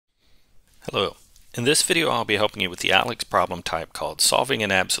Hello. In this video I'll be helping you with the ALEKS problem type called Solving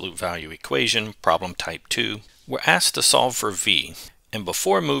an Absolute Value Equation, problem type 2. We're asked to solve for v, and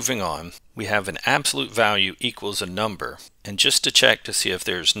before moving on we have an absolute value equals a number, and just to check to see if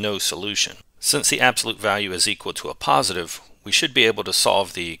there's no solution. Since the absolute value is equal to a positive, we should be able to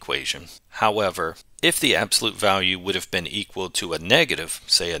solve the equation. However, if the absolute value would have been equal to a negative,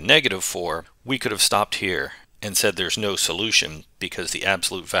 say a -4, we could have stopped here and said there's no solution because the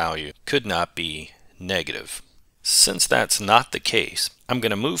absolute value could not be negative. Since that's not the case, I'm going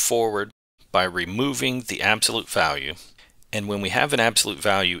to move forward by removing the absolute value, and when we have an absolute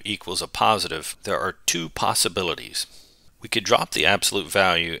value equals a positive, there are two possibilities. We could drop the absolute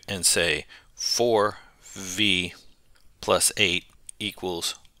value and say 4v plus 8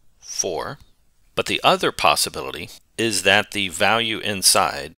 equals 4, but the other possibility is that the value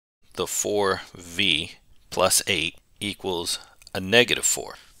inside the 4v plus 8 equals a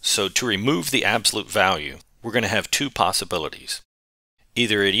 -4. So to remove the absolute value, we're going to have two possibilities.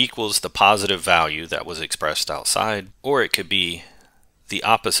 Either it equals the positive value that was expressed outside, or it could be the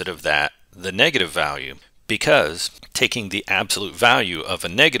opposite of that, the negative value, because taking the absolute value of a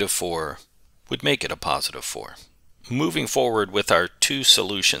 -4 would make it a +4. Moving forward with our two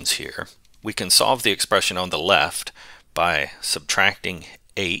solutions here, we can solve the expression on the left by subtracting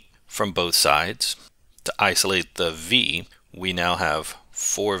 8 from both sides. To isolate the v, we now have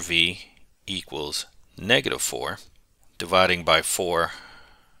 4v equals -4. Dividing by 4,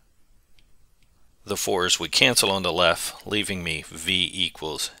 the 4's would cancel on the left, leaving me v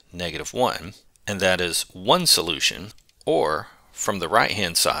equals -1. And that is one solution. Or, from the right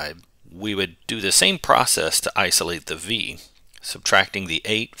hand side, we would do the same process to isolate the v. Subtracting the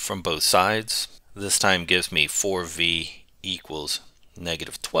 8 from both sides, this time gives me 4v equals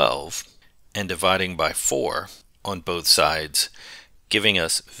 -12. And dividing by 4 on both sides, giving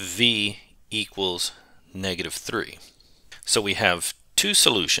us v equals -3. So we have two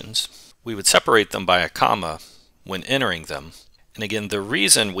solutions. We would separate them by a comma when entering them. And again, the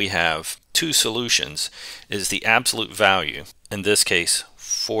reason we have two solutions is the absolute value, in this case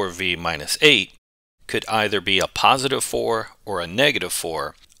 4v minus 8, could either be a +4 or a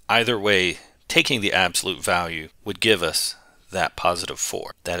 -4. Either way, taking the absolute value would give us that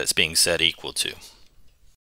 +4 that it's being set equal to.